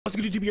What's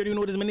good, YouTube? You already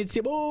know this, man. It's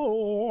your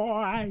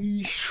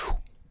boy.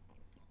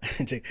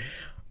 Check.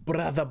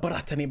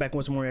 BrothaNate back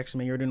with some more reaction,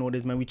 man. You already know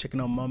this, man. We checking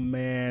out my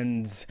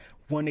man's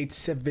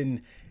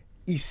 187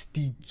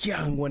 Eastie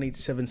Gang,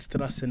 187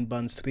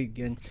 Strassenbande Street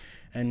Gang.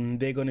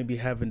 And they're going to be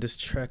having this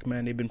track,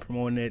 man. They've been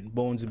promoting it.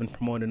 Bones have been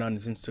promoting it on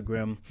his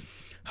Instagram.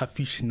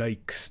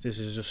 HaifischNikez. This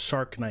is just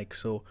Shark Nike.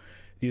 So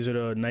these are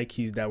the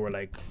Nikes that were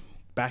like,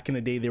 back in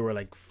the day, they were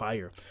like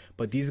fire.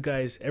 But these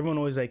guys, everyone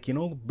always like, you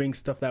know, bring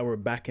stuff that were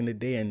back in the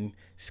day and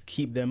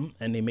keep them,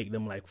 and they make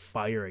them like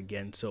fire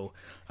again. So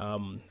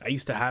I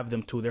used to have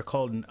them too. They're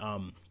called,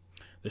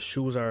 the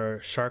shoes are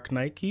Shark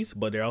Nikes,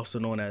 but they're also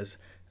known as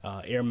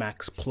Air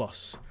Max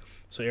Plus.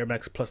 So Air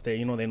Max Plus, they,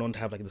 you know, they don't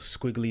have like the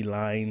squiggly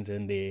lines,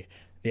 and they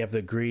have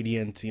the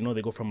gradient, you know,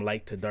 they go from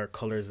light to dark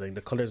colors. Like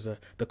the colors,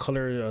 the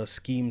color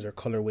schemes or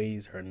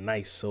colorways are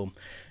nice. So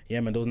yeah,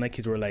 man, those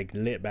Nikes were like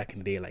lit back in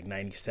the day, like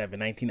 97,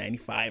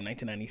 1995,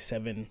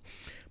 1997.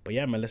 But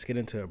yeah, man, let's get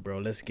into it, bro.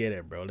 Let's get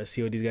it, bro. Let's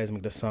see what these guys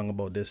make the song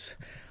about this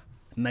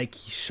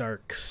Nike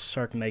Shark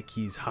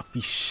Nikes,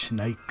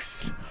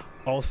 HaifischNikez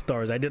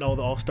Allstars. I did all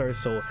the Allstars,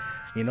 so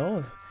you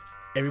know,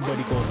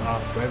 everybody goes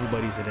off, bro.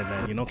 Everybody's in it,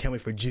 man. You know, can't wait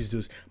for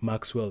Jesus,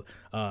 Maxwell,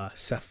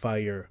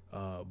 Sapphire,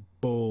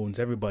 Bones,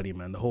 everybody,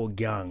 man. The whole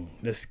gang.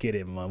 Let's get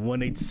it, man.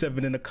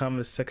 187 in the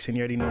comment section.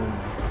 You already know,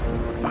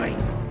 man. Bang.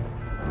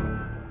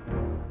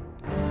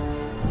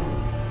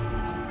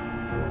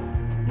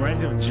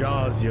 Reminds me of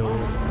Jaws, yo.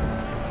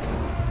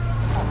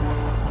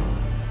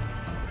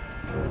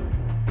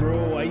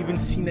 Bro, I even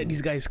seen that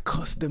these guys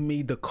custom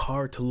made the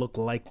car to look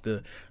like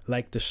the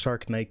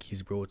Shark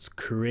Nikes, bro. It's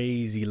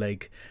crazy.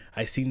 Like,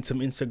 I seen some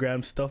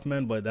Instagram stuff,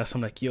 man, but that's,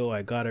 I'm like, yo,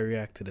 I gotta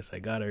react to this. I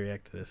gotta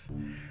react to this.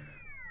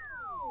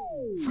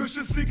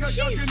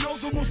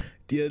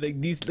 Yeah, like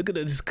these, look at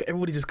it, just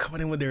everybody just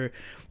coming in with their,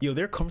 yo,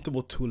 they're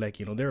comfortable too, like,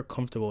 you know, they're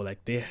comfortable, like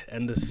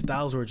and the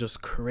styles were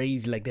just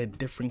crazy, like they had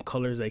different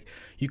colors, like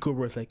you could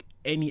wear with like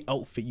any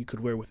outfit, you could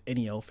wear with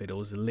any outfit. It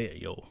was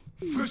lit, yo.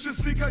 Frische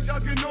Sneaker, ja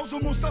genau so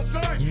muss das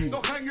sein.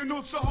 Noch hänge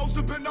nur zu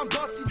Hause, bin am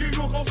Platzen, geh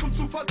nur raus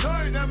zu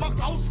verteilen.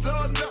 Macht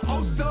Ausladen, der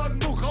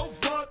Aussagen, worauf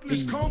warten.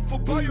 Ich komm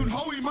vorbei und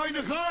hau ihm eine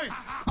rein.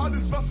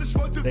 Alles was ich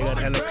wollte war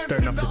ein Alex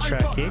starting off the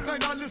track, eh?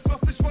 Nein, alles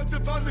was ich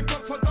wollte war eine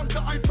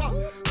gottverdammte einfach.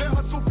 Wer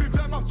hat so viel,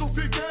 wer macht so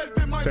viel Geld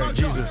in meinem Sorry,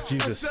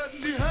 Jesus.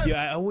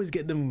 Yeah, I always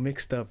get them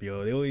mixed up,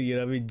 yo. They always, you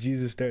know, I mean,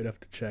 Jesus started off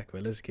the track,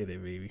 but let's get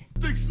it, baby.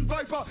 Good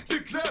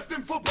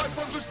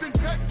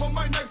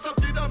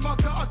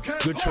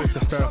choice to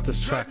start off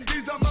this track.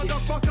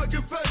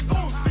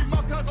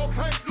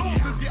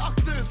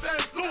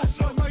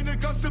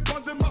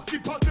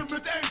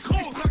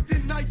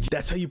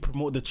 That's how you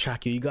promote the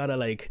track. You gotta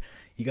like,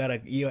 you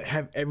know,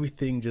 have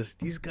everything just,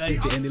 these guys,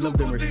 and they love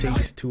the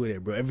Mercedes to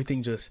it, bro.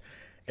 Everything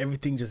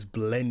just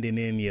blending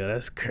in, yo.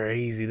 That's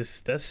crazy.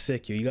 That's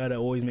sick, yo. You gotta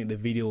always make the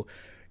video,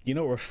 you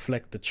know,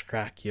 reflect the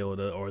track, yo,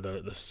 or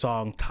the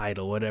song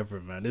title, whatever,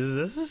 man.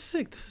 This is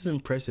sick. This is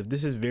impressive.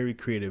 This is very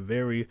creative,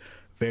 very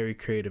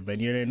creative, man.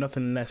 You're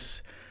nothing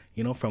less,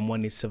 you know, from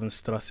 187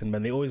 Strassenbande,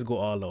 man. They always go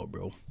all out,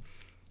 bro.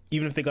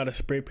 Even if they gotta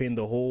spray paint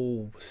the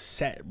whole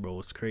set, bro,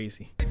 it's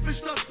crazy.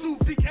 Everybody's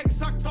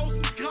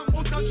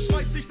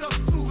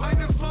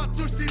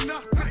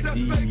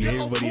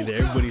in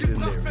there.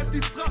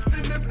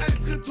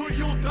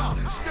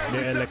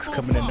 Yeah, Alex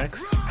coming in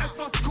next.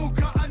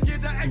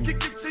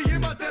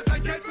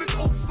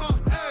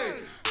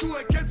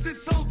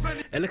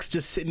 Alex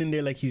just sitting in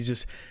there like he's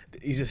just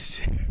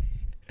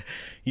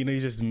you know,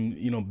 he's just,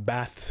 you know,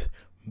 bath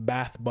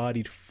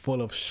bodied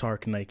full of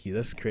Shark Nike.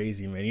 That's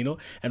crazy, man. You know,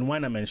 and why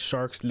not, man?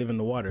 Sharks live in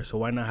the water, so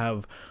why not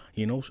have,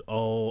 you know,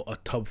 a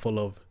tub full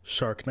of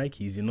Shark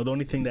Nikes? You know, the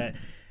only thing that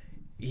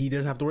he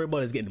doesn't have to worry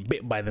about is getting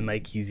bit by the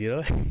Nikes, you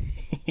know.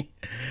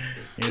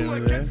 You know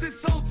what I'm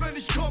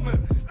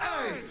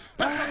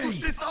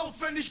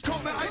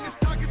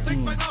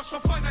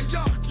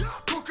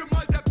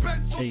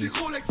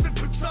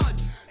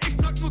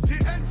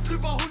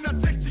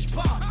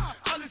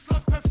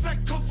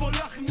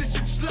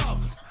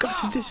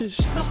this is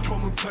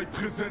coming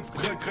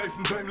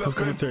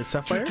through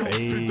Sapphire.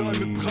 Hey.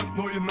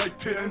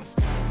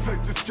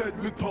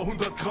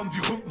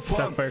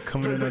 Sapphire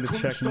coming in on the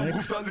track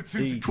next.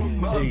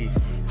 Hey.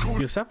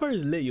 Yo, Sapphire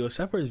is lit, yo.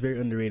 Sapphire is very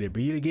underrated,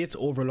 but he gets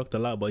overlooked a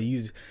lot, but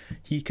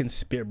he can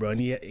spit, bro, and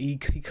he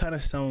kind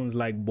of sounds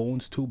like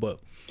Bones too, but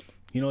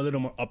you know, a little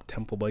more up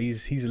tempo, but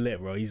he's lit,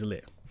 bro. He's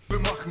lit. Wir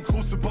machen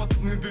große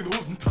Batzen in den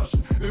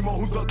Hosentaschen. Immer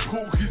 100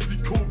 Pro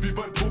Risiko wie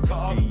beim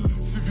Pokerabend.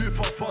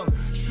 Zivilverfahren,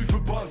 schiefe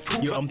Bahn,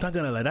 Coca. Yo, I'm not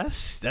gonna lie,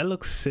 that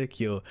looks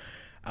sick, yo.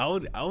 I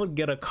would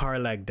get a car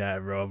like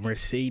that, bro.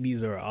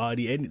 Mercedes or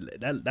Audi. And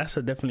that's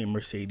definitely a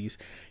Mercedes.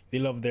 They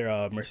love their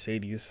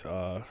Mercedes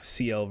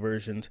CL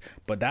versions,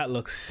 but that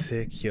looks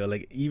sick, yo.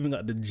 Like, even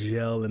got the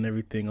gel and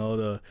everything, all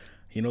the,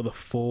 You know, the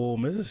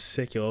foam. This is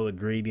sick, yo. All the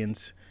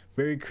gradients.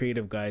 Very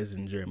creative guys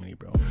in Germany,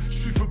 bro.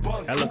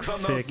 That looks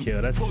sick,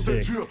 yo. That's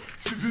sick. Die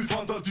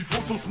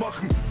Fotos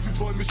machen. Sie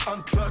wollen mich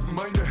anklagen,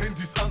 meine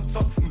Handys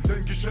anzapfen.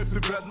 Denn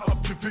Geschäfte werden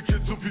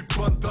abgewickelt, so wie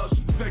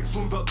Bandagen.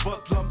 600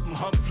 Watt Lampen,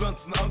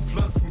 Handpflanzen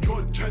anpflanzen.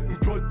 Goldketten,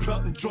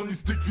 Goldplatten,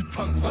 Johnny's dick wie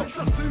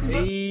Tanzapfen.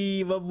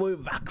 Hey, my boy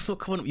Maxo,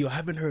 come on. Yo, I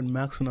haven't heard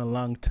Maxo in a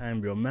long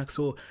time, bro.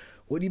 Maxo,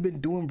 what have you been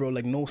doing, bro?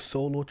 Like, no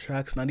solo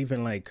tracks, not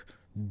even like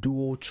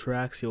duo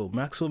tracks. Yo,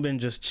 Maxwell been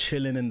just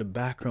chilling in the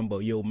background, but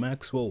yo,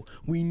 Maxwell,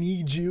 we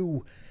need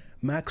you.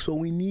 Maxwell,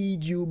 we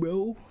need you,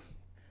 bro.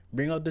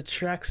 Bring out the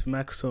tracks,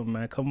 Maxwell,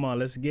 man. Come on,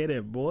 let's get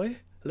it, boy.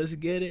 Let's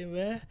get it,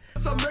 man.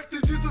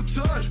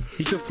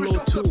 He can flow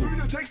too.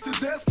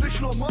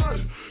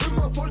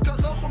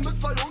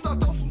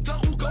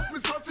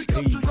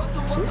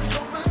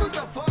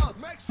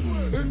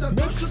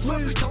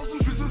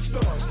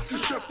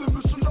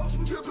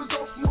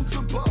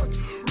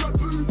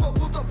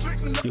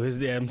 Yo,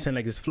 I'm saying,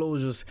 like, his flow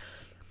is just,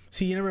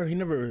 see, he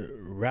never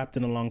rapped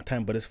in a long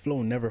time, but his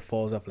flow never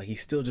falls off. Like, he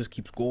still just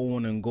keeps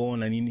going and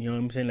going, and you know what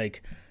I'm saying,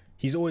 like,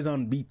 he's always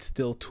on beat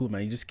still too,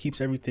 man. He just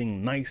keeps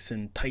everything nice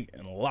and tight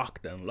and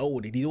locked and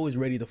loaded. He's always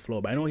ready to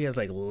flow, but I know he has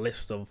like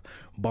lists of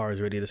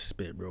bars ready to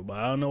spit, bro, but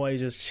I don't know why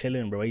he's just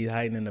chilling, bro. He's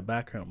hiding in the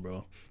background, bro.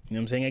 You know what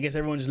I'm saying? I guess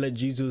everyone just let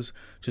Jesus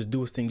just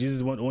do his thing. Jesus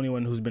is the only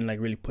one who's been like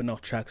really putting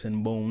out tracks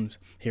and bones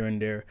here and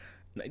there.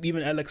 Like,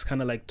 even Alex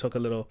kind of like took a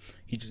little,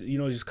 he just, you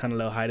know, just kind of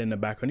like hide in the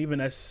background.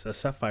 Even as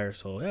Sapphire.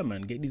 So yeah,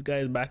 man, get these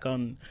guys back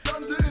on,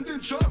 get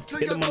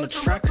them on the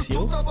tracks,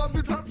 yo.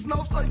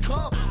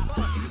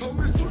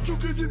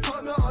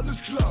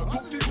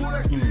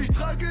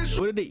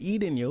 What are they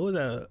eating, yo? Is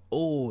that,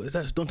 oh, is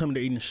that, don't tell me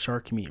they're eating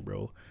shark meat,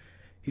 bro.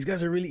 These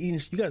guys are really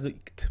eating, you guys,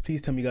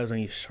 please tell me you guys don't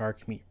eat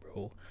shark meat,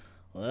 bro.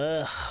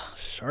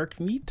 Shark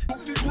meat?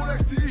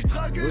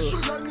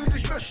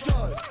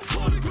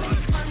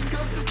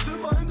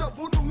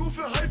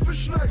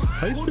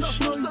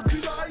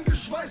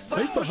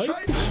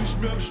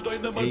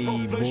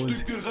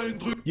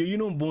 Yo, you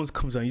know when Bones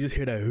comes on, you just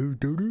hear that.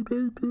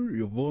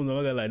 Yo, Bones, I'm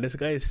not gonna lie, this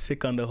guy is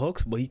sick on the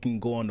hooks, but he can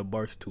go on the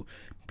bars too.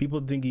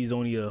 People think he's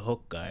only a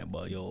hook guy,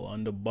 but yo,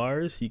 on the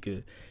bars, he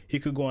could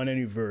go on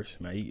any verse,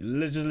 man.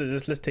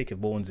 Let's take it,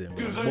 Bones in,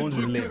 bro. Bones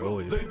is lit, bro.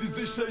 You feed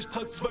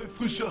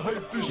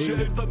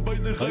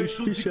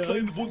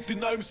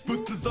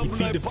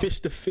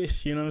the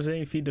fish, you know what I'm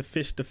saying? Feed the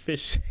fish.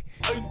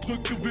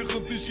 Eindrücke,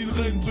 während ich ihn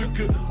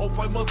reindrücke. Auf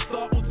einmal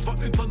Star und zwar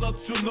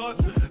international.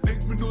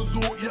 Denk mir nur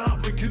so, ja,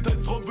 mein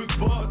Kindheitstraum wird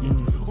wahr.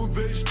 Und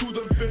wer ich tu,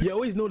 dann wer. You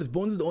always notice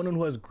Bones is the only one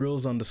who has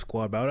grills on the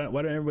squad, but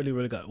why don't everybody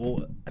really got,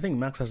 well, I think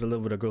Max has a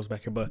little bit of grills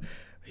back here, but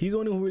he's the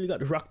only one who really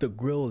got to rock the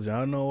grills. I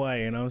don't know why,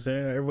 you know what I'm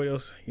saying? Everybody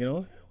else, you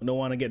know, don't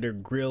want to get their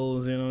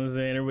grills, you know what I'm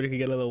saying? Everybody can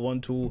get a little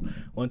 1-2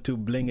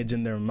 blingage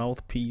in their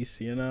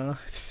mouthpiece, you know?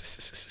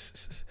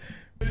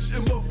 Ich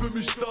immer für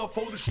mich da,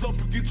 faule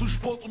Schlampe, geh zum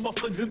Sport und mach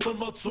dein Hintern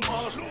mal zum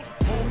Arsch.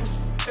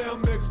 Bones, Air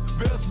Max,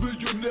 wer ist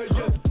Millionär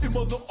jetzt?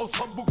 Immer noch aus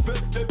Hamburg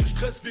West, der den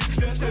Stress, wir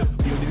klären es.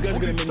 Yo, these guys are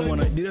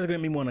gonna make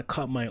me wanna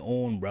cut my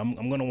own, bro.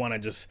 I'm gonna wanna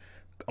just,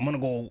 I'm gonna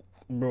go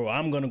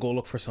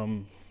look for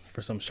some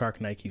Shark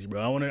Nikes, bro.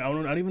 I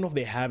don't even know if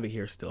they have it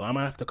here still. I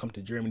might have to come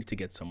to Germany to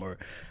get some, or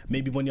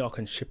maybe when y'all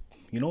can ship,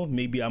 you know,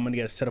 maybe I'm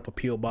gonna set up a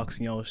PO box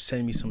and y'all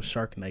send me some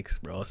Shark Nikes,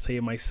 bro. I'll tell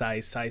you my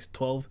size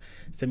 12,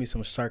 send me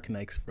some Shark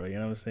Nikes, bro. You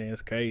know what I'm saying?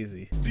 It's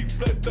crazy.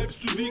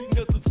 Bleibst du liegen,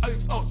 es ist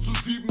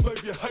 1:8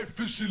 weil wir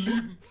Haifische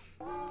lieben.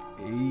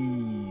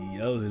 Hey,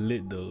 that was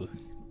lit though.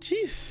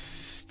 Jeez,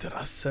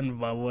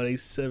 Strassenbande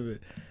 187.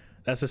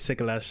 That's a sick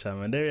last shot,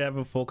 man. There you have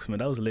it, folks, man.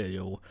 That was lit,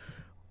 yo.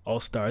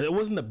 All-Stars. It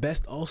wasn't the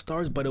best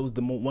All-Stars, but it was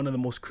one of the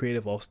most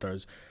creative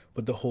All-Stars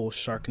with the whole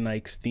Shark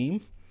Nikes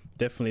theme.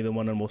 Definitely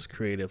one of the most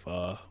creative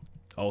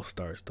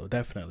All-Stars though.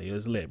 Definitely. It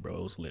was lit, bro.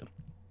 It was lit.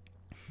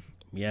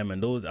 Yeah, man,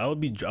 those I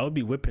would be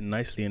whipping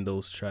nicely in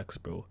those tracks,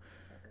 bro.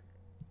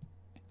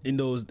 In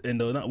those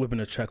not whipping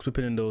the tracks,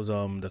 whipping in those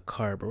the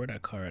car, bro. Where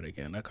that car at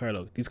again?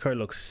 These cars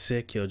look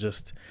sick, yo.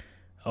 Just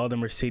all the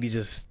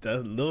Mercedes,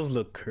 those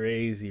look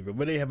crazy, bro.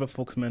 But there you have it,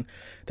 folks, man.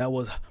 That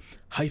was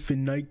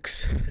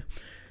HaifischNikez.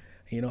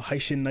 You know,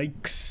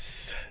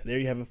 HaifischNikez. There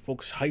you have it,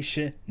 folks.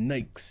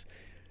 HaifischNikez.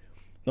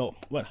 No,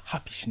 what?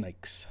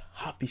 HaifischNikez.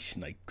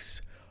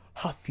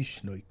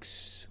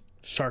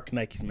 Shark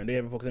Nikes, man. There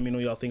you have it, folks. Let me know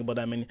y'all think about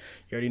that, man. You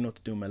already know what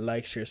to do, man.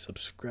 Like, share,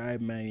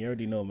 subscribe, man. You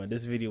already know, man.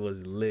 This video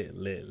was lit,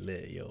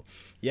 yo.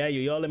 Yeah,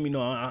 y'all let me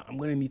know. I'm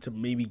gonna need to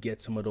maybe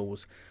get some of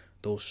those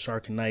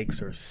Shark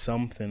Nikes or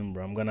something,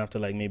 bro. I'm gonna have to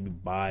like maybe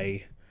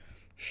buy.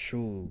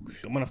 Shoot,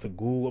 I'm gonna have to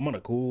Google. I'm gonna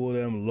Google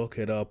them, look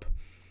it up.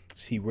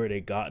 See where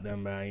they got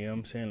them, man. You know what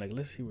I'm saying? Like,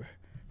 let's see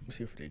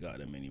if they got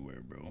them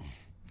anywhere, bro.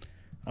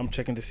 I'm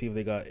checking to see if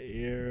they got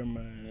air,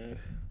 man.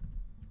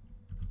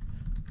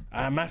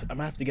 I might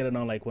have to get it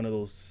on like one of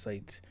those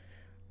sites.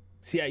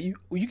 See, you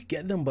could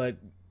get them, but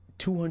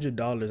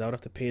 $200. I would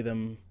have to pay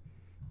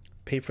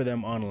for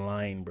them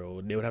online,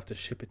 bro. They would have to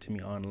ship it to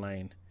me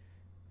online.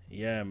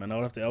 Yeah, man. I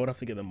would have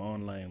to get them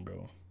online,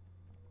 bro.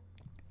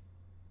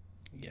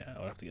 Yeah, I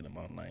would have to get them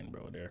online,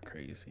 bro. They're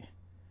crazy.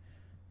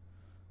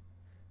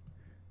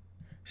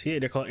 See,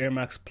 they're called Air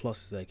Max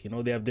Plus. Like, you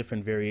know, they have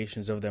different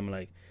variations of them.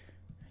 Like,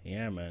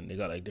 yeah, man, they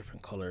got like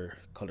different color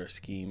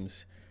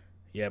schemes.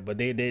 Yeah, but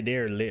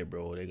they're lit,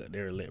 bro.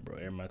 They're lit, bro.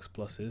 Air Max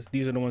Pluses.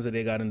 These are the ones that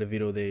they got in the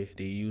video they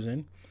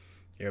using.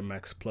 Air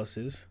Max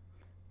Pluses.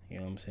 You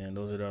know what I'm saying?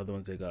 Those are the other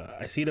ones they got.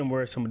 I see them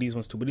wear some of these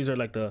ones too, but these are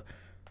like the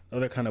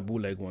other kind of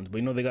bootleg ones. But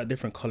you know, they got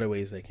different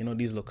colorways. Like, you know,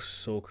 these look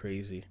so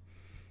crazy.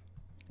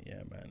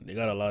 Yeah, man. They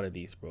got a lot of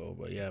these, bro.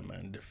 But yeah,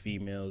 man, the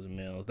females,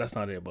 males. That's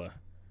not it, but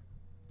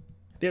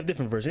they have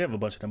different versions. They have a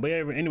bunch of them. But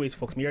yeah, anyways,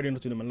 folks, you already know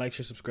to do them. Like,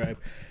 share, subscribe.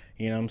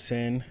 You know what I'm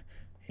saying?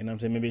 You know what I'm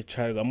saying? Maybe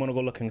try. I'm gonna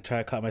go look and try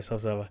to caught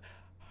myself some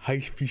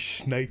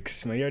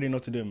HaifischNikez, man. You already know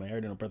what to do, man. You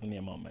already know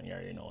BrothaNate, man. You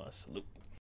already know us. Salute.